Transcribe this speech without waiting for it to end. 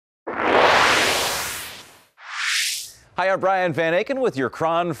Hi, I'm Brian Van Aken with your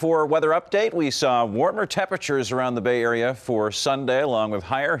KRON 4 weather update. We saw warmer temperatures around the Bay Area for Sunday, along with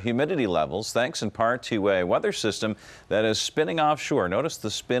higher humidity levels, thanks in part to a weather system that is spinning offshore. Notice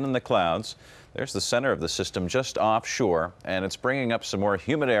the spin in the clouds. There's the center of the system just offshore, and it's bringing up some more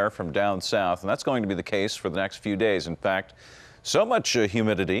humid air from down south, and that's going to be the case for the next few days. In fact, so much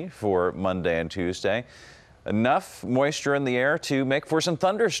humidity for Monday and Tuesday, enough moisture in the air to make for some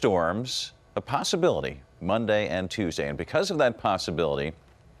thunderstorms a possibility Monday and Tuesday. And because of that possibility,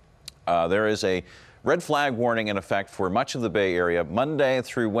 there is a red flag warning in effect for much of the Bay Area Monday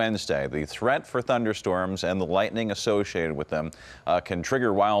through Wednesday. The threat for thunderstorms and the lightning associated with them can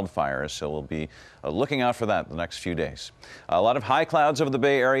trigger wildfires, so we'll be looking out for that the next few days. A lot of high clouds over the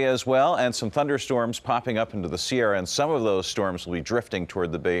Bay Area as well, and some thunderstorms popping up into the Sierra, and some of those storms will be drifting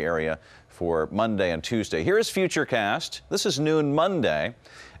toward the Bay Area for Monday and Tuesday. Here is Futurecast. This is noon Monday,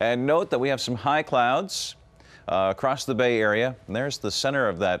 and note that we have some high clouds across the Bay Area, and there's the center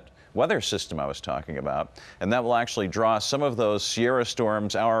of that weather system I was talking about, and that will actually draw some of those Sierra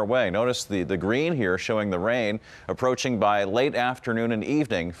storms our way. Notice the green here showing the rain approaching by late afternoon and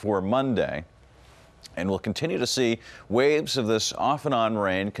evening for Monday, and we'll continue to see waves of this off and on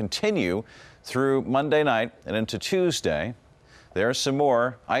rain continue through Monday night and into Tuesday. There's some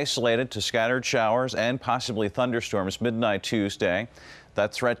more isolated to scattered showers and possibly thunderstorms midnight Tuesday.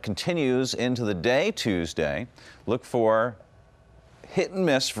 That threat continues into the day Tuesday. Look for hit and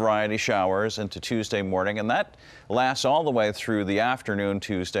miss variety showers into Tuesday morning, and that lasts all the way through the afternoon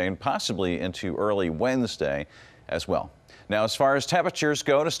Tuesday and possibly into early Wednesday as well. Now, as far as temperatures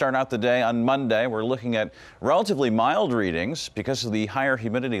go to start out the day on Monday, we're looking at relatively mild readings because of the higher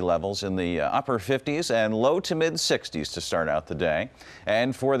humidity levels in the upper 50s and low to mid 60s to start out the day.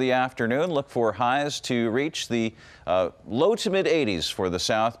 And for the afternoon, look for highs to reach the low to mid 80s for the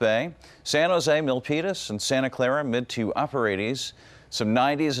South Bay. San Jose, Milpitas, and Santa Clara, mid to upper 80s. Some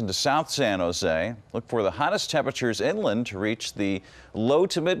 90s into South San Jose. Look for the hottest temperatures inland to reach the low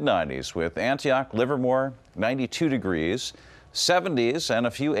to mid 90s with Antioch, Livermore, 92 degrees, 70s and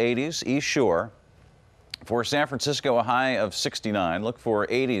a few 80s east shore. For San Francisco, a high of 69. Look for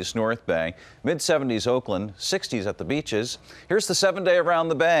 80s North Bay, mid 70s Oakland, 60s at the beaches. Here's the 7-day around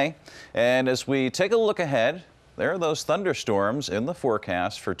the Bay. And as we take a look ahead, there are those thunderstorms in the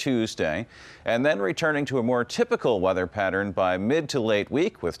forecast for Tuesday, and then returning to a more typical weather pattern by mid to late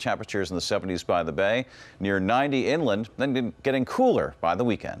week with temperatures in the 70s by the Bay, near 90 inland, then getting cooler by the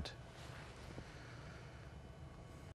weekend.